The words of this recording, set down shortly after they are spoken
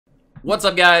What's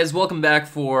up, guys? Welcome back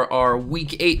for our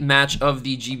Week 8 match of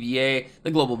the GBA,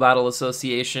 the Global Battle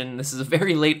Association. This is a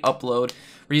very late upload.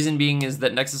 Reason being is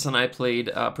that Nexus and I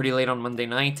played pretty late on Monday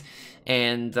night,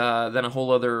 and then a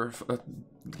whole other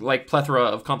plethora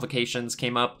of complications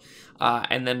came up.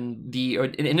 And then the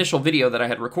initial video that I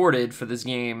had recorded for this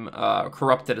game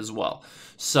corrupted as well.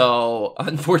 So,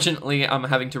 unfortunately, I'm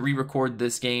having to re-record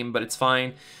this game, but it's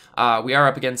fine. We are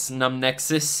up against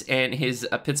Nexus and his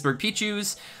Pittsburgh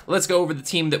Pichus. Let's go over the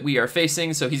team that we are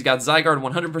facing. So he's got Zygarde,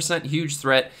 100% huge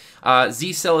threat,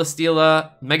 Z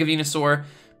Celesteela, Mega Venusaur,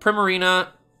 Primarina,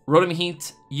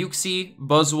 Rotom-Heat, Uxie,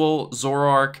 Buzzwole,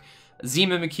 Zoroark, Z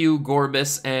Mimikyu,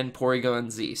 Gorbis, and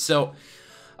Porygon Z. So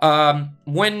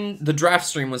when the draft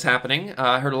stream was happening,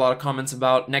 I heard a lot of comments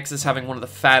about Nexus having one of the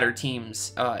fatter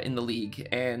teams in the league,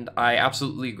 and I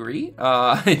absolutely agree.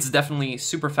 It's definitely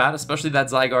super fat, especially that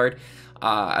Zygarde,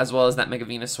 as well as that Mega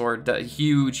Venusaur.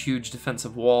 Huge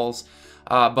defensive walls.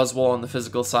 Buzzwole on the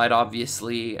physical side,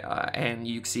 obviously, and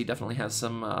Uxie definitely has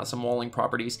some walling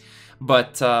properties,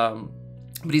 but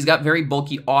he's got very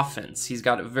bulky offense. He's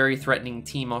got a very threatening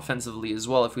team offensively as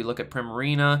well. If we look at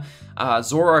Primarina,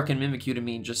 Zoroark and Mimikyu to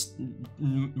me just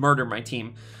murder my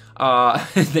team.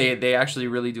 They actually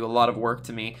really do a lot of work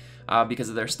to me because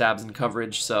of their stabs and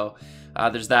coverage. So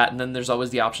there's that, and then there's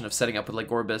always the option of setting up with like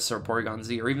Gorbis or Porygon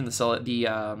Z or even the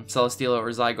Celesteela or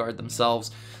Zygarde themselves.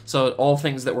 So all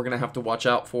things that we're going to have to watch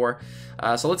out for.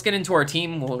 So let's get into our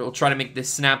team. We'll try to make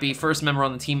this snappy. First member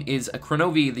on the team is a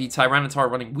Cronovi, the Tyranitar,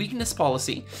 running Weakness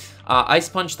Policy, Ice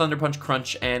Punch, Thunder Punch,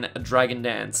 Crunch, and Dragon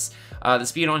Dance. The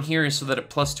speed on here is so that at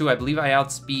 +2, I believe I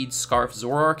outspeed Scarf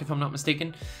Zoroark, if I'm not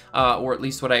mistaken, or at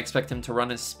least what I expect him to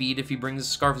run as speed if he brings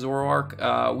Scarf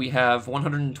Zoroark. We have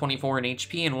 124 in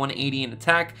HP and 180 in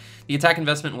attack. The attack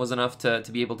investment was enough to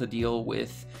be able to deal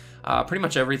with pretty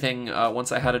much everything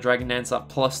once I had a Dragon Dance up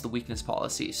plus the Weakness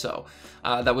Policy, so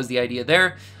that was the idea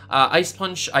there. Ice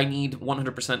Punch, I need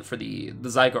 100% for the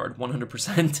Zygarde,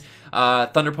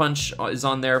 100%. Thunder Punch is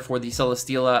on there for the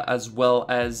Celesteela as well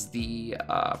as the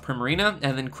Primarina,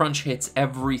 and then Crunch hits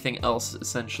everything else,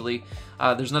 essentially.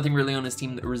 There's nothing really on his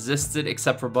team that resists it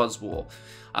except for Buzzwole.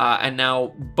 And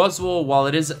now, Buzzwole, while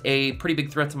it is a pretty big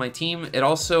threat to my team, it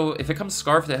also, if it comes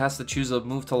Scarfed, it has to choose a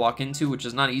move to lock into, which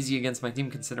is not easy against my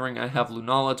team considering I have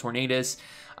Lunala, Tornadus,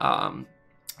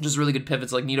 just really good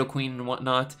pivots like Nidoqueen and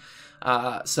whatnot.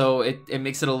 So it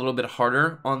makes it a little bit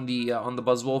harder on the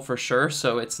Buzzwole for sure,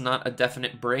 so it's not a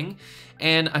definite bring.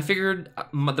 And I figured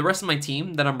the rest of my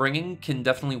team that I'm bringing can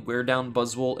definitely wear down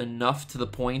Buzzwole enough to the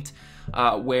point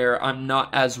where I'm not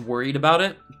as worried about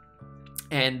it.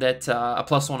 And that a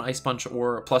 +1 Ice Punch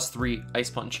or a +3 Ice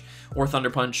Punch or Thunder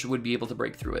Punch would be able to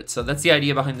break through it. So that's the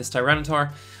idea behind this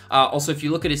Tyranitar. Also, if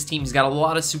you look at his team, he's got a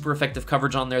lot of super effective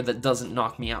coverage on there that doesn't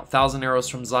knock me out. 1,000 Arrows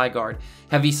from Zygarde,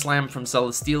 Heavy Slam from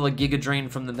Celesteela, Giga Drain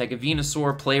from the Mega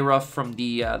Venusaur, Play Rough from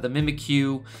the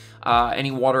Mimikyu,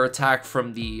 any water attack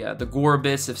from the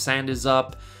Gorbis if Sand is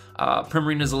up.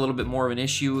 Primarina is a little bit more of an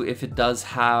issue if it does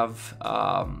have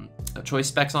choice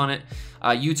specs on it.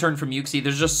 U-turn from Uxie.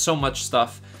 There's just so much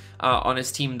stuff on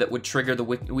his team that would trigger the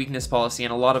Weakness Policy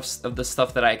and a lot of the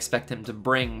stuff that I expect him to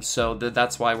bring, so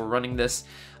that's why we're running this.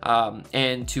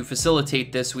 And to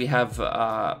facilitate this, we have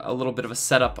a little bit of a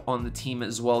setup on the team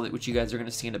as well, which you guys are going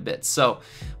to see in a bit. So,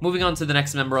 moving on to the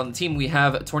next member on the team, we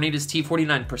have Tornadus T,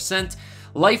 49%.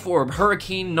 Life Orb,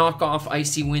 Hurricane, Knockoff,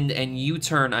 Icy Wind, and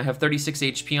U-Turn. I have 36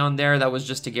 HP on there. That was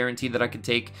just to guarantee that I could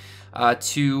take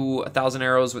 1,000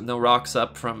 arrows with no rocks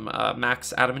up from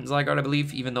Max Adamant Zygarde, I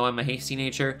believe, even though I'm a hasty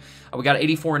nature. We got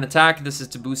 84 in attack. This is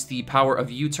to boost the power of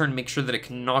U-Turn, make sure that it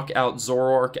can knock out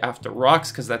Zoroark after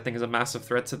rocks, because that thing is a massive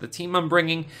threat to the team I'm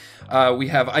bringing. We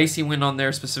have Icy Wind on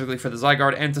there specifically for the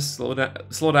Zygarde and to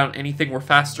slow down anything. We're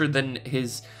faster than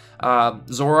his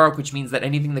Zoroark, which means that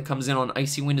anything that comes in on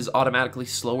Icy Wind is automatically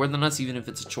slower than us, even if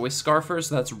it's a choice Scarfer,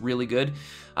 so that's really good.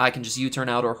 I can just U-turn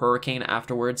out or Hurricane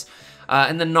afterwards.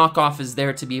 And then Knockoff is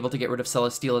there to be able to get rid of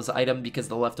Celesteela's item because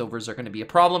the leftovers are going to be a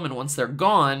problem, and once they're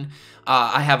gone,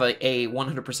 I have a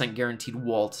 100% guaranteed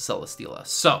wall to Celesteela.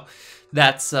 So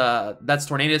that's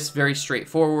Tornadus, very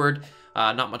straightforward.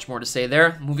 Not much more to say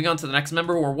there. Moving on to the next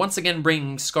member, we're once again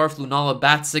bringing Scarf, Lunala,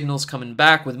 Bat Signals coming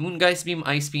back with Moongeist Beam,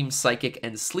 Ice Beam, Psychic,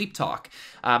 and Sleep Talk.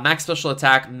 Max Special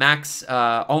Attack,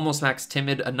 almost max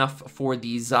Timid, enough for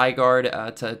the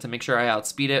Zygarde to make sure I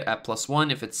outspeed it at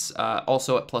 +1 if it's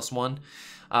also at +1.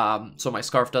 So my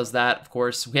Scarf does that, of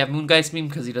course. We have Moongeist Beam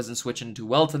because he doesn't switch in too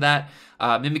well to that.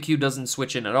 Mimikyu doesn't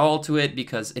switch in at all to it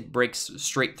because it breaks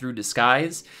straight through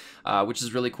Disguise. Which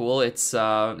is really cool. It's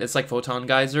like Photon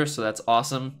Geyser, so that's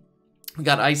awesome. We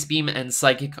got Ice Beam and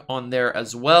Psychic on there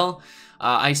as well.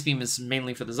 Ice Beam is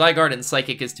mainly for the Zygarde, and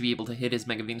Psychic is to be able to hit his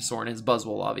Mega Venusaur and his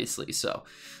Buzzwole, obviously, so...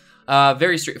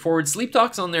 very straightforward. Sleep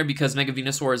Talk's on there because Mega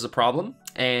Venusaur is a problem,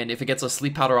 and if it gets a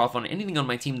Sleep Powder off on anything on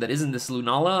my team that isn't this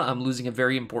Lunala, I'm losing a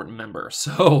very important member.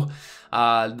 So,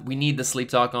 we need the Sleep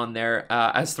Talk on there.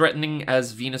 As threatening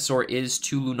as Venusaur is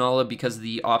to Lunala because of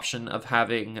the option of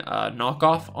having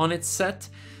Knockoff on its set,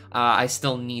 I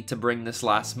still need to bring this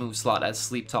last move slot as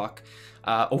Sleep Talk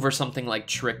over something like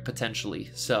Trick,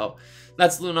 potentially. So...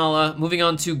 that's Lunala. Moving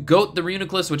on to Goat the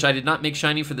Reuniclus, which I did not make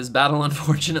shiny for this battle,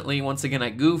 unfortunately. Once again, I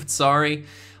goofed, sorry.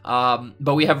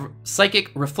 But we have Psychic,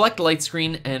 Reflect, Light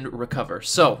Screen, and Recover.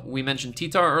 So, we mentioned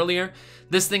T-Tar earlier.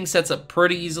 This thing sets up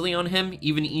pretty easily on him,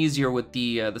 even easier with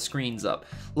the screens up.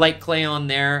 Light Clay on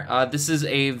there. This is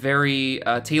a very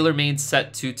tailor-made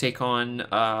set to take on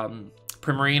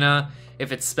Primarina.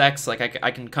 If it's specs, like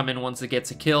I can come in once it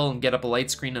gets a kill and get up a light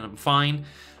screen and I'm fine,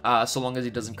 so long as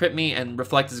he doesn't crit me, and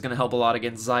Reflect is going to help a lot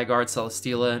against Zygarde,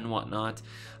 Celesteela, and whatnot.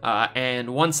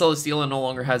 And once Celesteela no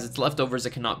longer has its leftovers,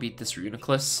 it cannot beat this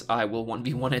Reuniclus. I will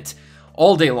 1v1 it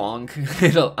all day long,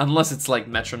 unless it's like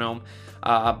Metronome.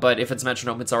 But if it's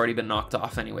Metronome, it's already been knocked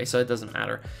off anyway, so it doesn't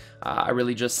matter. I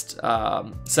really just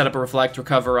set up a Reflect,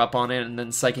 Recover up on it, and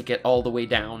then Psychic it all the way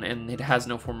down, and it has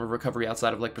no form of recovery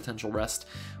outside of, like, Potential Rest,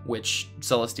 which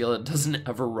Celesteela doesn't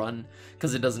ever run,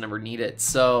 because it doesn't ever need it.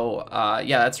 So,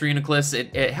 yeah, that's Reuniclus.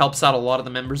 It helps out a lot of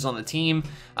the members on the team,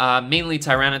 mainly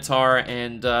Tyranitar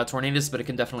and Tornadus, but it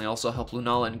can definitely also help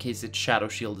Lunala in case its Shadow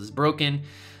Shield is broken.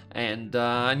 And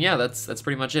yeah, that's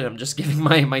pretty much it. I'm just giving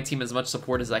my team as much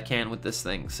support as I can with this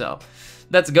thing. So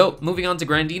that's go. Moving on to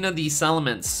Grandina the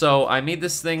Salamence. So I made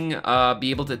this thing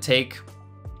be able to take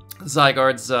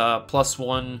Zygarde's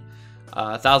 +1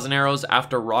 1,000 arrows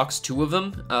after rocks, 2 of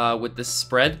them, with this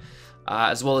spread.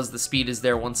 As well as the speed is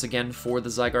there once again for the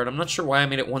Zygarde. I'm not sure why I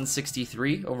made it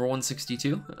 163 over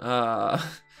 162.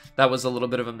 That was a little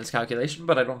bit of a miscalculation,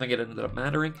 but I don't think it ended up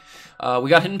mattering. We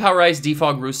got Hidden Power Ice,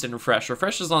 Defog, Roost, and Refresh.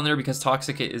 Refresh is on there because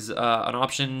Toxic is an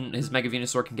option. His Mega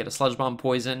Venusaur can get a Sludge Bomb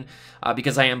Poison.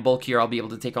 Because I am bulkier, I'll be able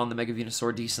to take on the Mega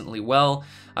Venusaur decently well.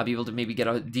 I'll be able to maybe get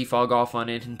a Defog off on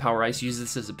it, and Power Ice, use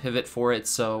this as a pivot for it,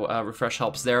 so Refresh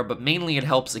helps there, but mainly it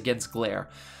helps against Glare.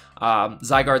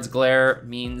 Zygarde's Glare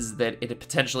means that it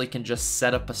potentially can just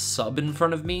set up a sub in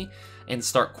front of me and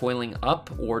start coiling up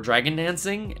or Dragon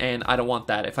Dancing, and I don't want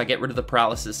that. If I get rid of the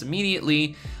Paralysis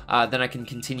immediately, then I can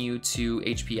continue to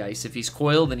HP Ice. If he's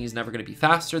coiled, then he's never going to be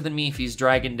faster than me. If he's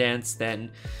Dragon Dance,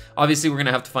 then obviously we're going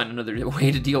to have to find another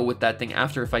way to deal with that thing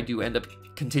after if I do end up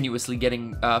continuously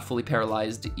getting fully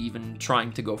paralyzed, even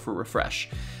trying to go for Refresh.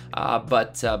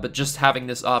 But just having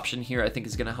this option here I think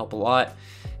is going to help a lot.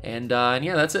 And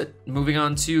yeah, that's it. Moving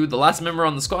on to the last member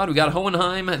on the squad, we got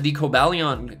Hohenheim, the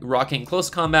Cobalion, rocking Close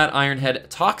Combat, Iron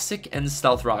Head, Toxic, and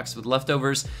Stealth Rocks with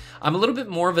leftovers. I'm a little bit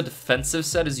more of a defensive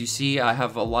set, as you see. I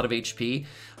have a lot of HP.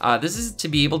 This is to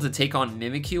be able to take on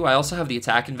Mimikyu. I also have the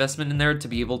attack investment in there to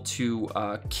be able to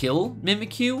kill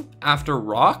Mimikyu after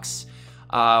rocks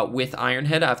with Iron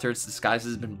Head after its disguise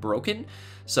has been broken.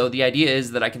 So the idea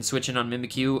is that I can switch in on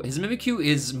Mimikyu. His Mimikyu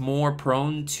is more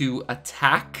prone to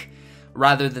attack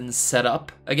rather than set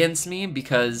up against me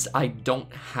because I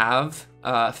don't have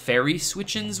fairy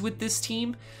switch-ins with this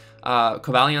team.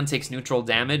 Cobalion takes neutral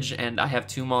damage, and I have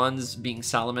 2 Mons being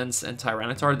Salamence and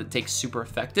Tyranitar that take super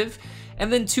effective,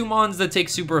 and then 2 Mons that take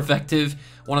super effective,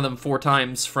 one of them 4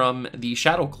 times from the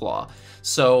Shadow Claw.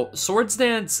 So Swords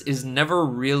Dance is never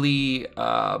really...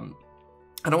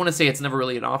 I don't want to say it's never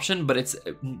really an option, but it's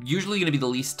usually going to be the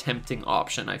least tempting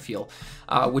option, I feel,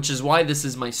 which is why this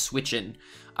is my switch-in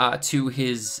to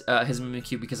his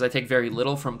Mimikyu, because I take very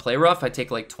little from Play Rough. I take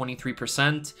like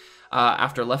 23%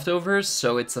 after leftovers,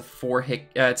 so it's a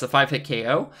 5-hit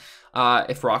KO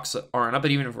if rocks aren't up,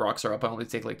 but even if rocks are up, I only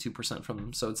take like 2% from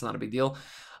them, so it's not a big deal.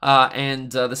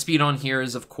 And the speed on here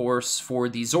is, of course, for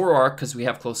the Zoroark, because we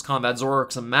have Close Combat.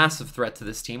 Zoroark's a massive threat to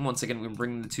this team. Once again, we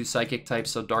bring the 2 Psychic types,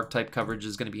 so Dark type coverage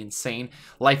is going to be insane.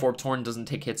 Life Orb Torn doesn't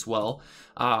take hits well.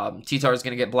 T-Tar is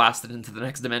going to get blasted into the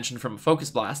next dimension from a Focus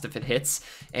Blast if it hits,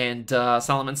 and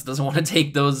Salamence doesn't want to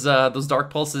take those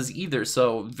Dark Pulses either,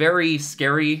 so very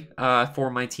scary for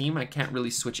my team. I can't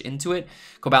really switch into it.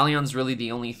 Cobalion's really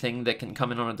the only thing that can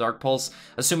come in on a Dark Pulse,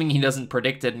 assuming he doesn't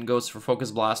predict it and goes for Focus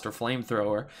Blast or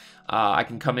Flamethrower. I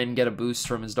can come in, get a boost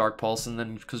from his Dark Pulse, and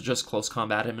then just Close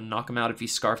Combat him and knock him out. If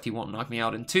he's Scarfed, he won't knock me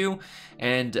out in 2,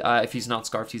 and if he's not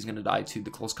Scarfed, he's going to die to the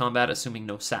Close Combat, assuming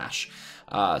no Sash.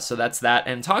 So that's that,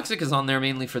 and Toxic is on there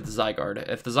mainly for the Zygarde.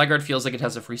 If the Zygarde feels like it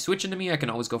has a free switch into me, I can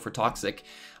always go for Toxic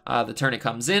the turn it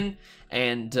comes in,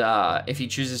 and if he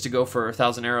chooses to go for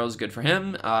 1,000 arrows, good for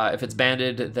him. If it's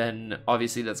banded, then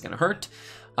obviously that's going to hurt.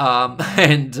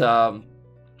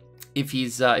 If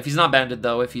he's not banded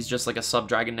though, if he's just like a sub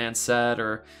Dragon Dance set,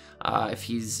 or if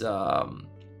he's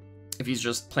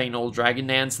just plain old Dragon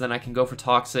Dance, then I can go for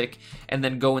Toxic and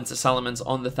then go into Salamence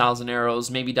on the 1,000 Arrows,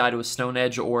 maybe die to a Stone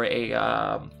Edge or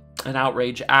an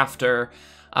Outrage after,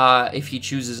 if he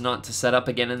chooses not to set up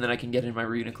again, and then I can get in my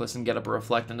Reuniclus and get up a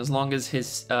Reflect. And as long as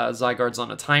his Zygarde's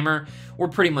on a timer, we're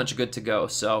pretty much good to go.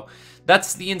 So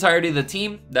that's the entirety of the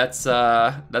team. That's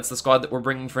the squad that we're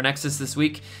bringing for Nexus this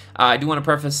week. I do want to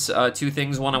preface two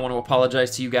things. One, I want to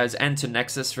apologize to you guys and to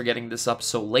Nexus for getting this up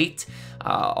so late.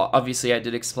 Obviously, I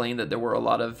did explain that there were a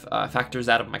lot of factors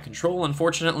out of my control,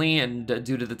 unfortunately, and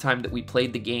due to the time that we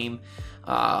played the game,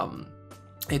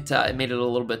 it made it a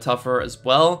little bit tougher as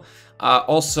well.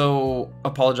 Also,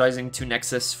 apologizing to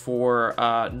Nexus for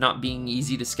not being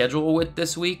easy to schedule with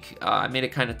this week. I made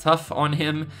it kind of tough on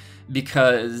him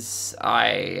because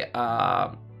I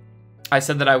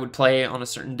said that I would play on a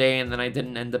certain day, and then I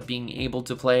didn't end up being able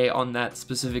to play on that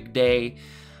specific day.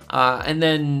 And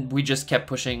then we just kept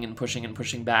pushing and pushing and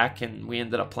pushing back, and we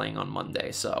ended up playing on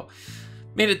Monday. So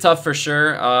made it tough for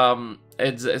sure.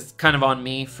 It's kind of on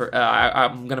me.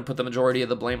 I'm going to put the majority of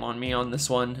the blame on me on this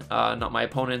one, not my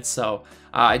opponents. So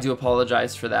I do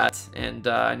apologize for that. And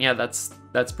yeah,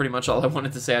 that's pretty much all I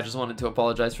wanted to say. I just wanted to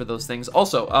apologize for those things.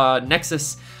 Also,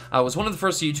 Nexus was one of the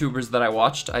first YouTubers that I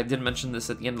watched. I did mention this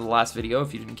at the end of the last video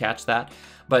if you didn't catch that.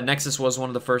 But Nexus was one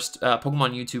of the first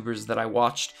Pokemon YouTubers that I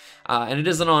watched. And it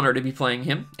is an honor to be playing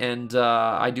him. And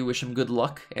I do wish him good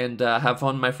luck and have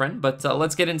fun, my friend. But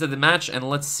let's get into the match and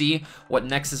let's see what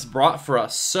Nexus brought for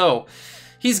us. So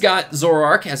he's got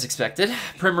Zoroark, as expected,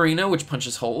 Primarina, which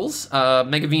punches holes,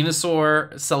 Mega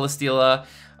Venusaur, Celesteela,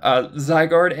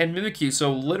 Zygarde, and Mimikyu.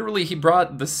 So literally he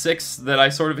brought the 6 that I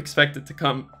sort of expected to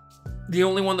come. The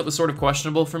only one that was sort of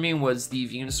questionable for me was the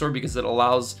Venusaur, because it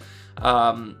allows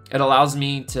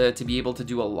me to be able to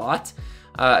do a lot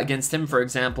against him. For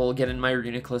example, get in my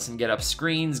Reuniclus and get up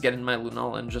screens, get in my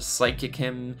Lunala and just Psychic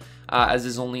him, as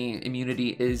his only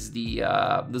immunity is the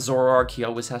Zoroark. He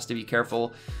always has to be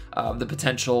careful of the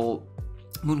potential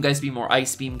Moongeist Beam or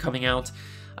Ice Beam coming out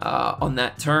on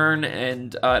that turn,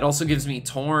 and it also gives me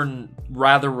Torn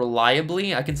rather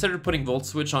reliably. I considered putting Volt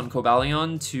Switch on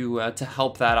Cobalion to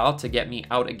help that out, to get me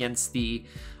out against the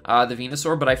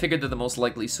Venusaur, but I figured that the most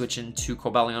likely switch into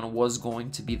Cobalion was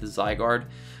going to be the Zygarde,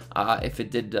 if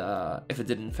it did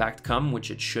in fact come,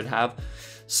 which it should have.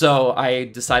 So I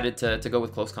decided to go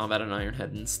with Close Combat and Iron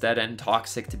Head instead, and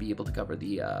Toxic to be able to cover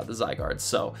the Zygarde.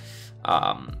 So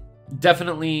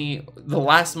definitely the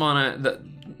last mana,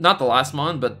 not the last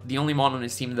mon, but the only mon on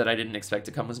his team that I didn't expect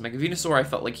to come was Mega Venusaur. I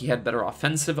felt like he had better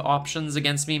offensive options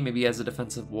against me. Maybe as a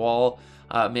defensive wall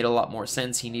made a lot more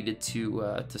sense. He needed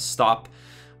to stop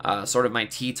sort of my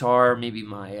T-Tar, maybe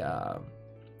my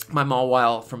my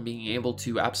Mawile from being able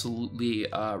to absolutely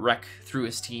wreck through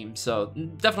his team. So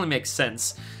definitely makes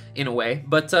sense in a way.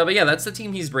 But yeah, that's the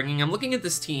team he's bringing. I'm looking at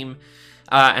this team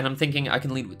and I'm thinking I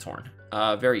can lead with Torn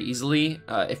very easily.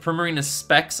 If Primarina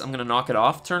specs, I'm going to knock it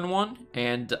off turn 1,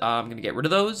 and I'm going to get rid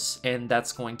of those, and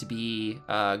that's going to be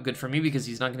good for me because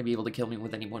he's not going to be able to kill me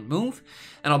with any one move,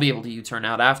 and I'll be able to U-turn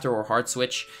out after or hard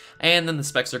switch, and then the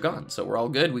specs are gone, so we're all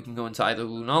good. We can go into either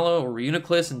Lunala or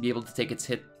Reuniclus and be able to take its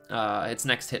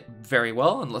next hit very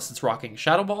well, unless it's rocking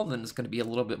Shadow Ball, then it's going to be a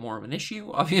little bit more of an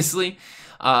issue, obviously.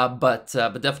 But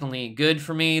definitely good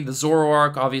for me. The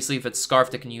Zoroark, obviously, if it's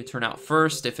Scarfed, it can U-turn out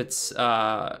first. If it's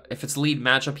lead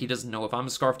matchup, he doesn't know if I'm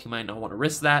Scarfed, he might not want to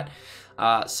risk that.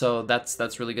 So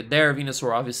that's really good there.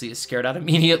 Venusaur obviously is scared out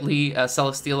immediately.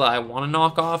 Celesteela I want to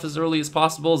knock off as early as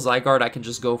possible. Zygarde I can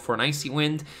just go for an Icy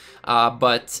Wind.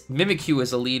 But Mimikyu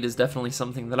as a lead is definitely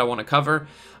something that I want to cover,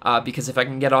 because if I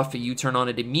can get off a U-turn on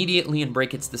it immediately and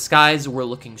break its disguise, we're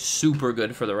looking super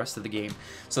good for the rest of the game.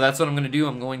 So that's what I'm going to do.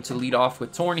 I'm going to lead off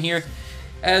with Torn here,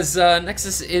 as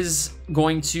Nexus is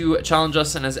going to challenge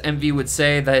us, and as MV would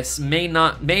say, this may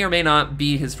or may not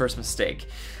be his first mistake.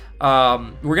 We're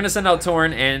going to send out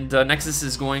Torn, and Nexus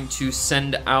is going to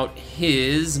send out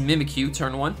his Mimikyu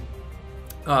turn 1.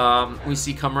 We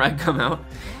see Cumrag come out.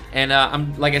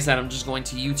 And like I said, I'm just going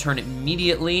to U-turn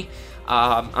immediately.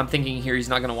 I'm thinking here he's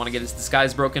not going to want to get his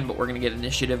disguise broken, but we're going to get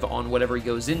initiative on whatever he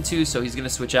goes into. So he's going to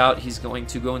switch out. He's going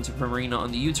to go into Primarina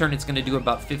on the U-turn. It's going to do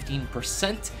about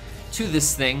 15% to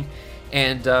this thing.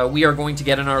 And we are going to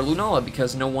get in our Lunala,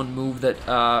 because no one move that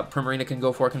Primarina can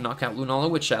go for can knock out Lunala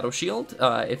with Shadow Shield.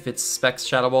 If it's Specs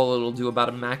Shadow Ball, it'll do about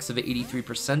a max of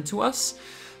 83% to us.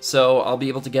 So I'll be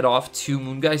able to get off 2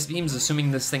 Moongeist Beams,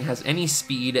 assuming this thing has any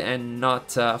speed and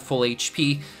not full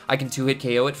HP. I can 2-hit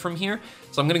KO it from here.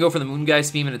 So I'm going to go for the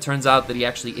Moongeist Beam, and it turns out that he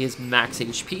actually is max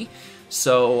HP.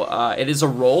 So it is a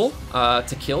roll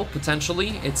to kill,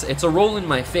 potentially. It's a roll in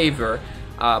my favor,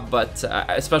 but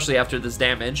especially after this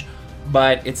damage.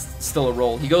 But it's still a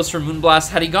roll. He goes for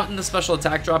Moonblast. Had he gotten the special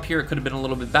attack drop here, it could have been a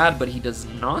little bit bad, but he does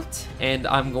not. And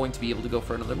I'm going to be able to go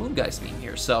for another Moongeist Beam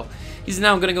here. So he's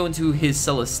now going to go into his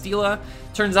Celesteela.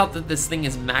 Turns out that this thing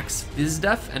is max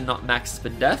Fizdef and not max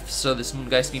Spidef. So this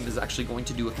Moongeist Beam is actually going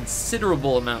to do a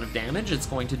considerable amount of damage. It's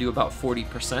going to do about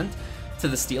 40% to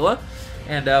the Steela.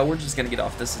 And we're just going to get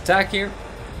off this attack here.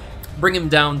 Bring him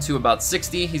down to about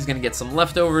 60. He's going to get some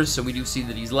leftovers, so we do see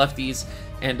that he's lefties.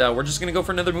 And we're just going to go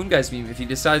for another Moongeist Beam. If he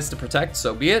decides to protect,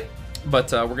 so be it.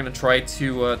 But we're going to try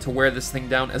to wear this thing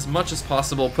down as much as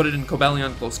possible. Put it in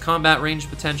Cobalion close combat range,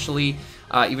 potentially.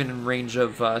 Even in range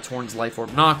of Torn's Life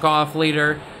Orb knockoff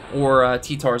later. Or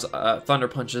T-Tar's Thunder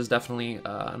Punch is definitely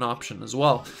an option as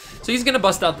well. So he's going to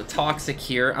bust out the Toxic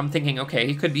here. I'm thinking, okay,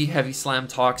 he could be Heavy Slam,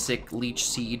 Toxic, Leech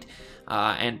Seed,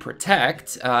 and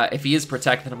Protect. If he is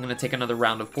Protect, then I'm going to take another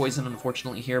round of Poison,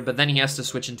 unfortunately, here. But then he has to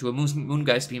switch into a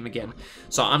Moongeist Beam again.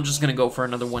 So I'm just going to go for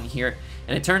another one here.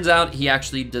 And it turns out he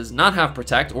actually does not have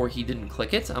Protect, or he didn't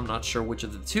click it. I'm not sure which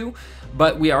of the two.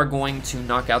 But we are going to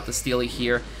knock out the Steely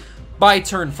here by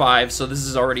turn 5, so this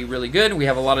is already really good. We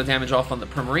have a lot of damage off on the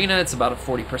Primarina. It's about a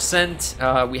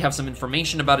 40%. We have some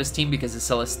information about his team because his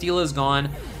Celesteela is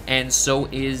gone, and so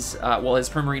is, well, his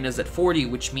Primarina is at 40,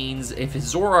 which means if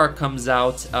his Zoroark comes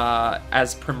out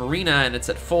as Primarina and it's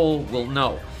at full, we'll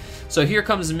know. So here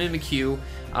comes Mimikyu.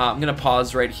 I'm going to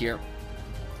pause right here.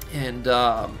 And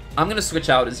I'm going to switch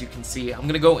out, as you can see. I'm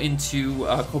going to go into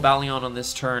Cobalion on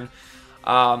this turn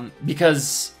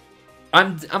because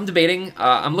I'm debating.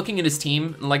 I'm looking at his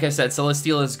team. Like I said,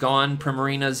 Celesteela is gone.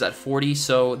 Primarina's at 40,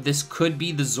 so this could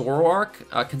be the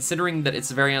Zoroark. Considering that it's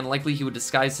very unlikely he would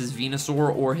disguise his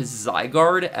Venusaur or his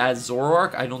Zygarde as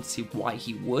Zoroark, I don't see why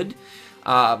he would.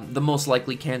 The most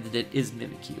likely candidate is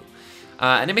Mimikyu.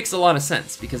 And it makes a lot of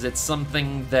sense, because it's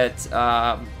something that,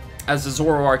 as a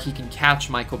Zoroark, he can catch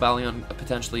my Cobalion,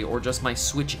 potentially, or just my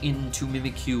switch into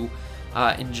Mimikyu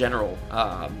in general.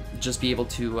 Just be able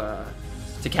to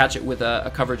catch it with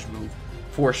a coverage move,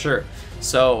 for sure.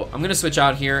 So I'm going to switch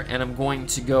out here, and I'm going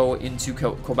to go into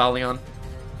Cobalion,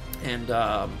 and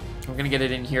we're going to get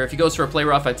it in here. If he goes for a Play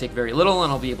Rough, I take very little,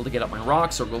 and I'll be able to get up my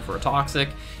rocks, or go for a Toxic,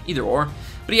 either or.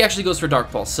 But he actually goes for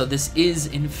Dark Pulse, so this is,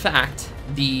 in fact,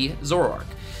 the Zoroark.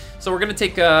 So we're going to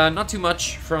take not too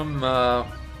much from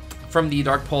the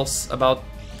Dark Pulse, about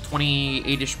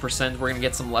 28-ish%. We're going to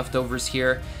get some leftovers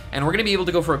here, and we're going to be able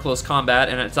to go for a close combat,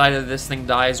 and it's either this thing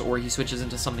dies or he switches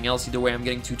into something else. Either way, I'm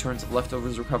getting 2 turns of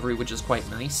leftovers recovery, which is quite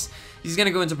nice. He's going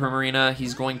to go into Primarina.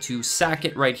 He's going to sack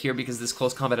it right here because this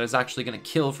close combat is actually going to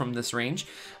kill from this range.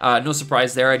 No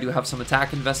surprise there. I do have some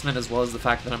attack investment, as well as the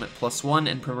fact that I'm at +1,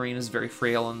 and Primarina is very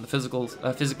frail on the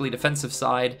physically defensive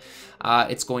side.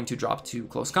 It's going to drop to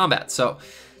close combat. So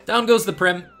down goes the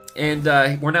Prim. And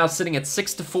we're now sitting at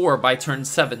 6-4 by turn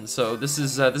 7, so this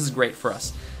is great for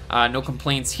us. No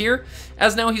complaints here,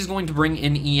 as now he's going to bring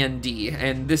in END,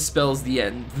 and this spells the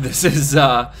end. This is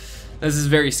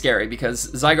very scary,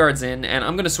 because Zygarde's in, and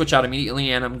I'm going to switch out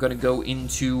immediately, and I'm going to go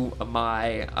into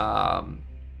my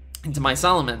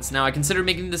Salamence. Now, I considered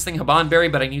making this thing Habanberry,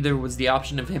 but I knew there was the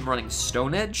option of him running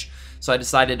Stone Edge, so I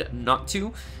decided not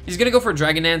to. He's going to go for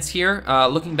Dragon Dance here.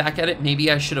 Looking back at it,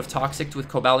 maybe I should have Toxic'd with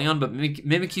Cobalion, but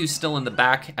Mimikyu's still in the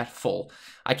back at full.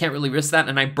 I can't really risk that,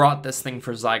 and I brought this thing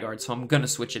for Zygarde, so I'm going to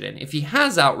switch it in. If he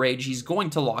has Outrage, he's going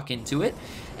to lock into it,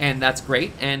 and that's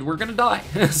great, and we're going to die.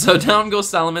 So down goes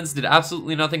Salamence, did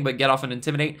absolutely nothing but get off and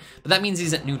Intimidate, but that means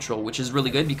he's at neutral, which is really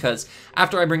good, because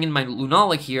after I bring in my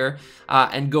Lunala here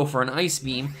and go for an Ice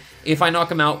Beam, if I knock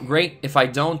him out, great. If I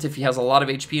don't, if he has a lot of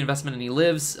HP investment and he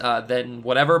lives, then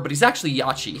whatever. But he's actually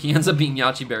Yachi. He ends up being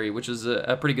Yachi Berry, which is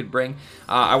a pretty good bring.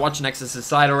 I watched Nexus's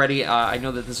side already. I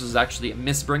know that this was actually a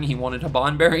misbring. He wanted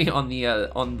Habanberry on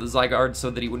the Zygarde so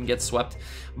that he wouldn't get swept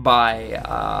by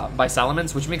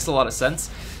Salamence, which makes a lot of sense.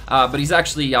 But he's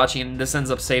actually Yachi, and this ends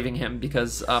up saving him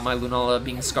because my Lunala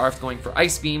being Scarfed, going for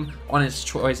Ice Beam on his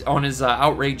choice, on his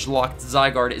Outrage locked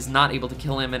Zygarde, is not able to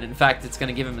kill him, and in fact, it's going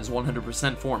to give him his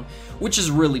 100% form, which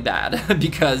is really bad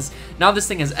because now this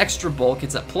thing has extra bulk.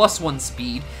 It's at +1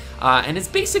 speed, and it's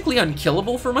basically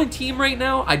unkillable for my team right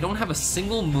now. I don't have a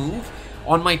single move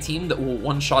on my team that will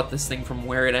one-shot this thing from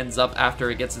where it ends up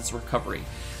after it gets its recovery.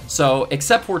 So,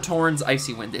 except for Torn's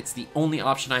Icy Wind, it's the only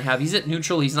option I have. He's at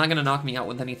neutral, he's not going to knock me out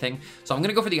with anything, so I'm going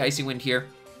to go for the Icy Wind here.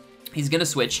 He's going to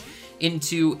switch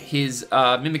into his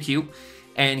Mimikyu,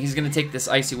 and he's going to take this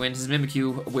Icy Wind. His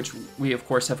Mimikyu, which we of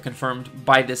course have confirmed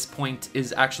by this point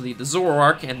is actually the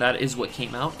Zoroark, and that is what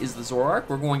came out, is the Zoroark.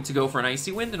 We're going to go for an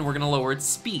Icy Wind, and we're going to lower its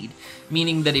speed,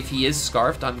 meaning that if he is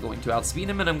Scarfed, I'm going to outspeed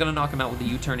him, and I'm going to knock him out with a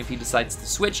U-turn if he decides to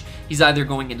switch. He's either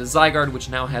going into Zygarde, which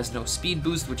now has no speed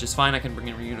boost, which is fine. I can bring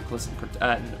in Reuniclus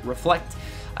and Reflect,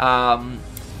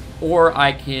 or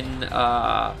I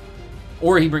can...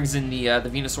 or he brings in the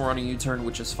Venusaur on a U-turn,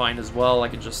 which is fine as well. I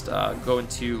can just go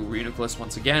into Reuniclus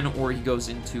once again, or he goes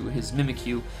into his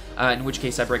Mimikyu, in which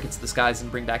case I break its Disguise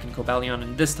and bring back in Cobalion,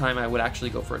 and this time I would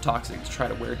actually go for a Toxic to try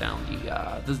to wear down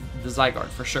the Zygarde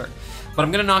for sure. But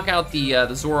I'm going to knock out the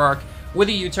Zoroark with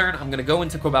a U-turn. I'm going to go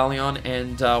into Cobalion,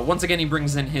 and once again he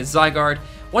brings in his Zygarde.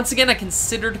 Once again I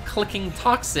considered clicking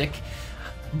Toxic,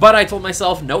 but I told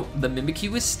myself, nope, the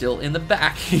Mimikyu is still in the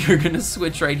back. You're going to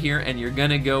switch right here, and you're going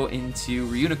to go into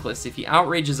Reuniclus. If he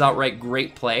outrages outright,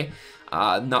 great play.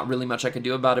 Not really much I could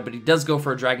do about it, but he does go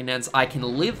for a Dragon Dance. I can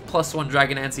live +1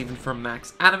 Dragon Dance even from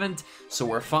max Adamant, so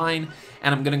we're fine.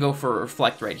 And I'm going to go for a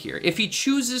Reflect right here. If he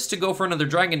chooses to go for another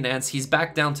Dragon Dance, he's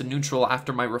back down to neutral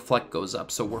after my Reflect goes up,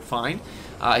 so we're fine.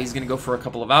 He's going to go for a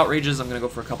couple of Outrages. I'm going to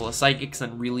go for a couple of Psychics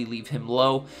and really leave him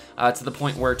low to the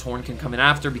point where Torn can come in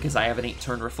after because I have an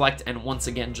 8-turn Reflect, and once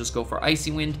again just go for Icy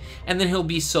Wind, and then he'll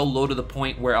be so low to the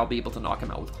point where I'll be able to knock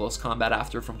him out with Close Combat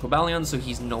after from Cobalion, so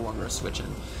he's no longer a switch-in.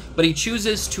 But he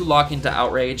chooses to lock into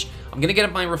Outrage. I'm going to get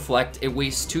up my Reflect. It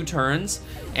wastes 2 turns,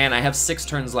 and I have 6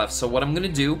 turns left. So what I'm going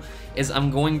to do is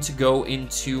I'm going to go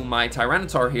into my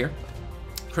Tyranitar here,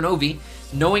 Cronovi,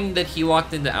 knowing that he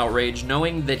locked into Outrage,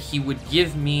 knowing that he would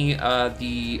give me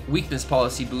the Weakness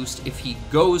Policy boost if he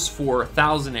goes for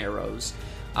 1,000 arrows.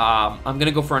 I'm going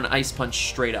to go for an Ice Punch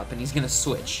straight up, and he's going to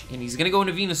switch. And he's going to go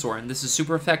into Venusaur, and this is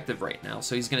super effective right now.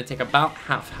 So he's going to take about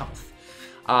half health.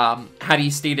 Had he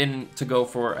stayed in to go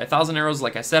for 1,000 arrows,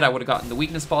 like I said, I would have gotten the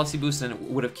Weakness Policy boost and it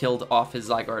would have killed off his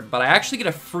Zygarde. But I actually get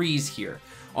a freeze here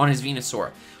on his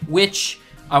Venusaur, which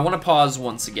I want to pause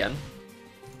once again.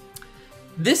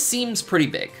 This seems pretty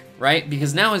big, right?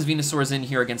 Because now his Venusaur is in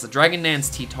here against the Dragon Dance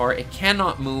T-Tar. It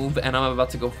cannot move, and I'm about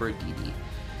to go for a DD.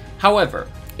 However,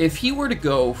 if he were to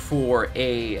go for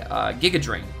a Giga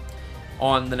Drain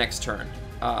on the next turn,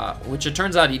 which it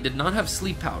turns out he did not have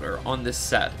Sleep Powder on this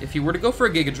set. If he were to go for a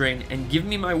Giga Drain and give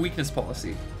me my Weakness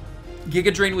Policy,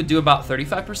 Giga Drain would do about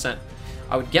 35%.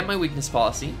 I would get my Weakness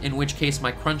Policy, in which case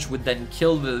my Crunch would then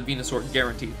kill the Venusaur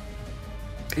guaranteed.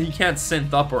 He can't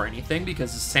Synth up or anything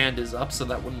because his Sand is up, so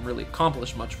that wouldn't really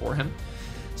accomplish much for him.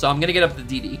 So I'm going to get up the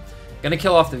DD, going to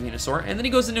kill off the Venusaur, and then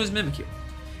he goes into his Mimikyu.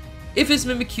 If his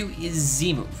Mimikyu is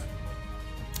Z-move,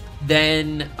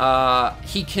 then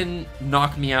he can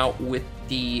knock me out with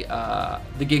the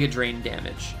Giga Drain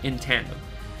damage in tandem.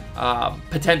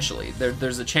 Potentially.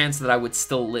 There's a chance that I would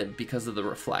still live because of the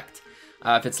Reflect.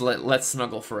 If it's Let's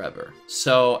Snuggle Forever.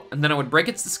 So, and then I would break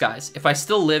its Disguise. If I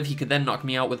still live, he could then knock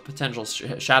me out with potential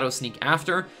Shadow Sneak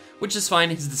after, which is fine.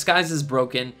 His Disguise is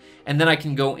broken, and then I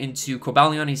can go into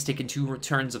Cobalion. He's taken 2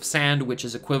 returns of Sand, which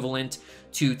is equivalent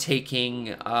to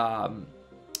taking,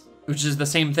 which is the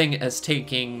same thing as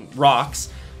taking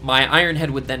Rocks. My Iron Head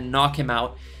would then knock him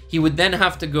out. He would then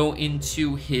have to go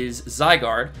into his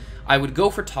Zygarde. I would go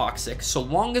for Toxic, so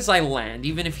long as I land,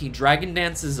 even if he Dragon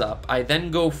Dances up, I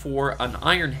then go for an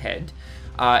Iron Head.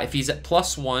 If he's at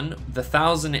 +1, the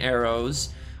 1,000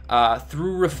 arrows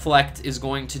through Reflect is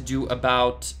going to do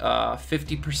about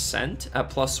 50% at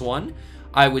 +1.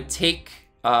 I would take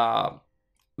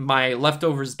my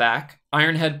leftovers back.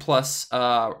 Iron Head plus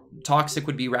Toxic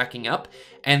would be racking up,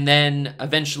 and then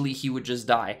eventually he would just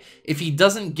die. If he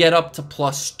doesn't get up to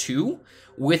 +2,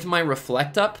 with my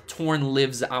Reflect up, Torn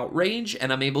lives Outrage,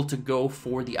 and I'm able to go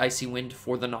for the Icy Wind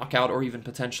for the knockout, or even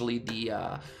potentially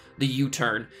the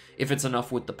U-turn, if it's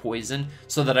enough with the poison,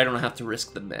 so that I don't have to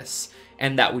risk the miss,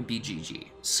 and that would be GG.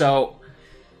 So,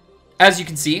 as you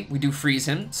can see, we do freeze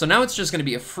him, so now it's just going to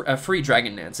be a free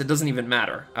Dragon Dance. It doesn't even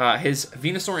matter. His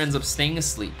Venusaur ends up staying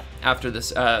asleep after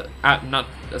this, not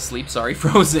asleep, sorry,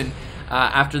 frozen,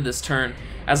 after this turn,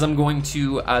 as I'm going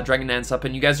to Dragon Dance up,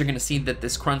 and you guys are going to see that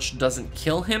this Crunch doesn't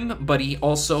kill him, but he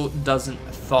also doesn't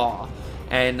thaw.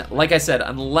 And like I said,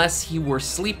 unless he were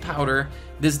Sleep Powder,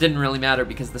 this didn't really matter,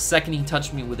 because the second he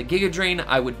touched me with a Giga Drain,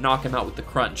 I would knock him out with the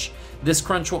Crunch. This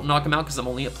Crunch won't knock him out because I'm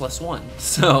only at +1.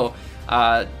 So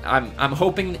I'm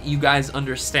hoping that you guys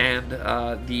understand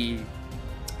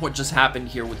what just happened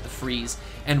here with the freeze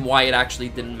and why it actually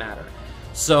didn't matter.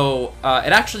 So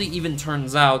it actually even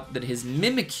turns out that his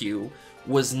Mimikyu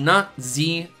was not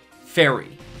Z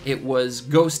Fairy. It was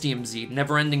Ghostium Z,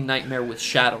 Never-Ending Nightmare with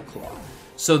Shadow Claw.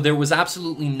 So there was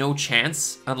absolutely no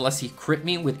chance, unless he crit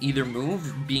me with either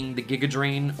move, being the Giga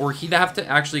Drain, or he'd have to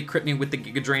actually crit me with the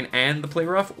Giga Drain and the Play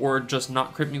Rough, or just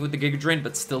not crit me with the Giga Drain,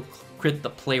 but still crit the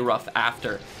Play Rough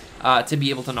after, to be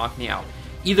able to knock me out.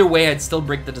 Either way, I'd still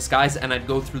break the Disguise, and I'd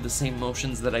go through the same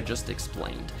motions that I just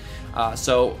explained.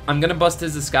 So I'm going to bust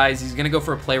his Disguise. He's going to go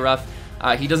for a Play Rough.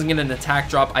 He doesn't get an attack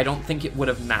drop. I don't think it would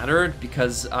have mattered,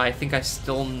 because I think I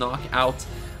still knock out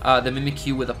the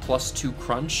Mimikyu with a +2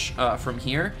 crunch from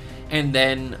here. And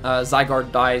then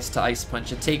Zygarde dies to Ice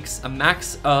Punch. It takes a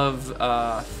max of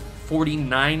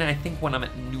 49, I think, when I'm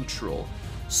at neutral.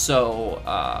 So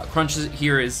Crunch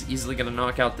here is easily going to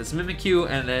knock out this Mimikyu,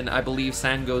 and then I believe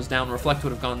Sand goes down. Reflect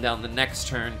would have gone down the next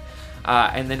turn,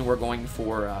 and then we're going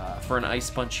for an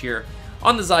Ice Punch here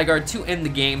on the Zygarde to end the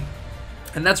game.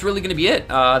 And that's really going to be it.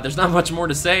 There's not much more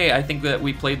to say. I think that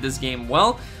we played this game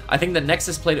well. I think that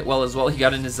Nexus played it well as well. He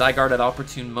got in his Zygarde at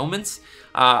opportune moments.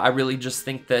 I really just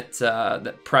think that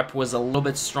that prep was a little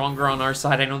bit stronger on our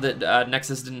side. I know that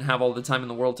Nexus didn't have all the time in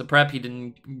the world to prep. He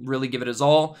didn't really give it his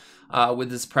all with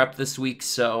his prep this week,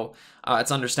 so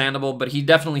it's understandable. But he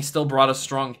definitely still brought a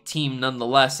strong team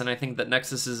nonetheless, and I think that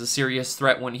Nexus is a serious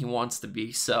threat when he wants to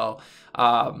be. So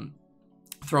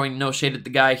throwing no shade at the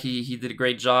guy, he did a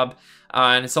great job.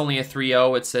 And it's only a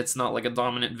 3-0. It's not like a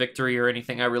dominant victory or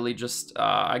anything. I really just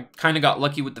I kind of got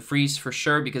lucky with the freeze for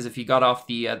sure, because if he got off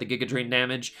the Giga Drain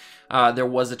damage, there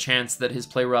was a chance that his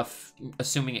Play Rough,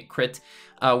 assuming it crit,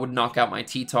 would knock out my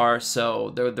T-Tar.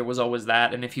 So there was always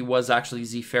that. And if he was actually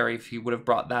Z-Fairy, if he would have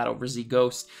brought that over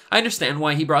Z-Ghost, I understand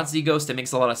why he brought Z-Ghost. It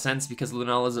makes a lot of sense because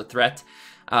Lunala is a threat.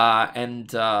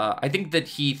 I think that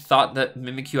he thought that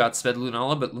Mimikyu outsped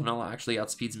Lunala, but Lunala actually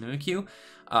outspeeds Mimikyu.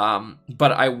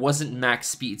 But I wasn't max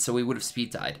speed, so we would have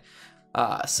speed died.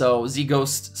 So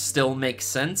Z-Ghost still makes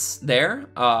sense there.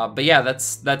 But yeah,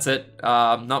 that's it.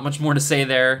 Not much more to say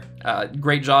there.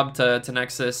 Great job to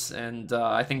Nexus, and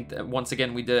I think that once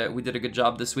again we did a good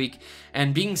job this week.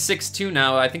 And being 6-2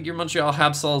 now, I think your Montreal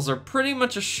Habsols are pretty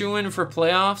much a shoo-in for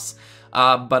playoffs.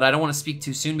 But I don't want to speak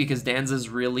too soon because Danza's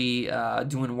really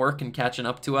doing work and catching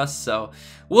up to us. So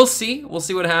we'll see. We'll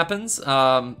see what happens.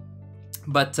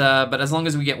 But as long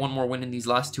as we get one more win in these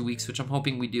last 2 weeks, which I'm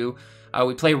hoping we do,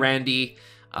 we play Randy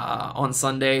on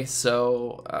Sunday.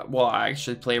 So, well, I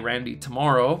actually play Randy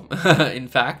tomorrow, in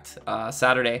fact,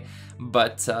 Saturday.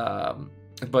 But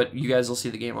you guys will see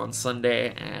the game on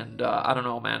Sunday, and I don't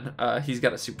know, man. He's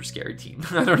got a super scary team.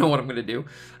 I don't know what I'm gonna do.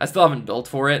 I still haven't built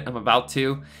for it. I'm about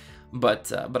to.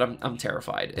 But I'm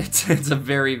terrified. It's a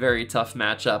very, very tough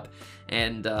matchup,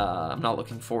 and I'm not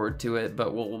looking forward to it.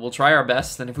 But we'll try our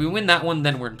best, and if we win that one,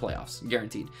 then we're in playoffs,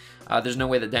 guaranteed. There's no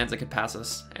way that Danza could pass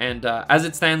us. And as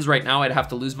it stands right now, I'd have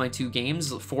to lose my 2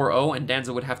 games, 4-0, and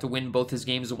Danza would have to win both his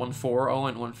games, 1-4-0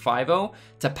 and 1-5-0,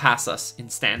 to pass us in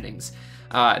standings.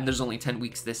 And there's only 10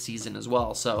 weeks this season as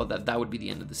well, so that would be the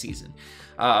end of the season.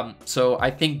 So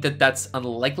I think that that's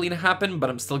unlikely to happen, but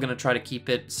I'm still going to try to keep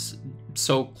it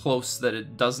so close that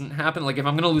it doesn't happen. Like, if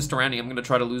I'm going to lose to Randy, I'm going to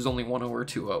try to lose only 1-0 or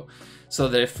 2-0. So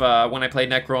that if, when I play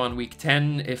Necro on week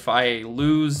 10, if I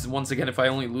lose, once again, if I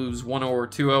only lose 1-0 or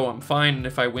 2-0, I'm fine. And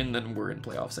if I win, then we're in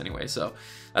playoffs anyway. So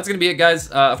that's going to be it, guys.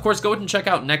 Of course, go ahead and check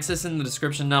out Nexus in the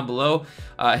description down below.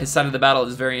 His side of the battle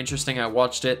is very interesting. I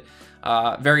watched it.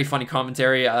 Very funny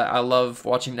commentary. I love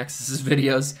watching Nexus's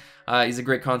videos. He's a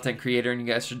great content creator, and you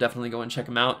guys should definitely go and check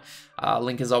him out.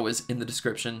 Link is always in the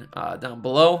description down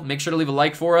below. Make sure to leave a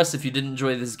like for us if you did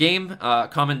enjoy this game.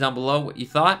 Comment down below what you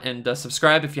thought, and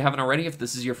subscribe if you haven't already, if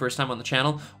this is your first time on the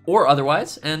channel, or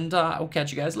otherwise. And I'll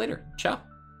catch you guys later. Ciao.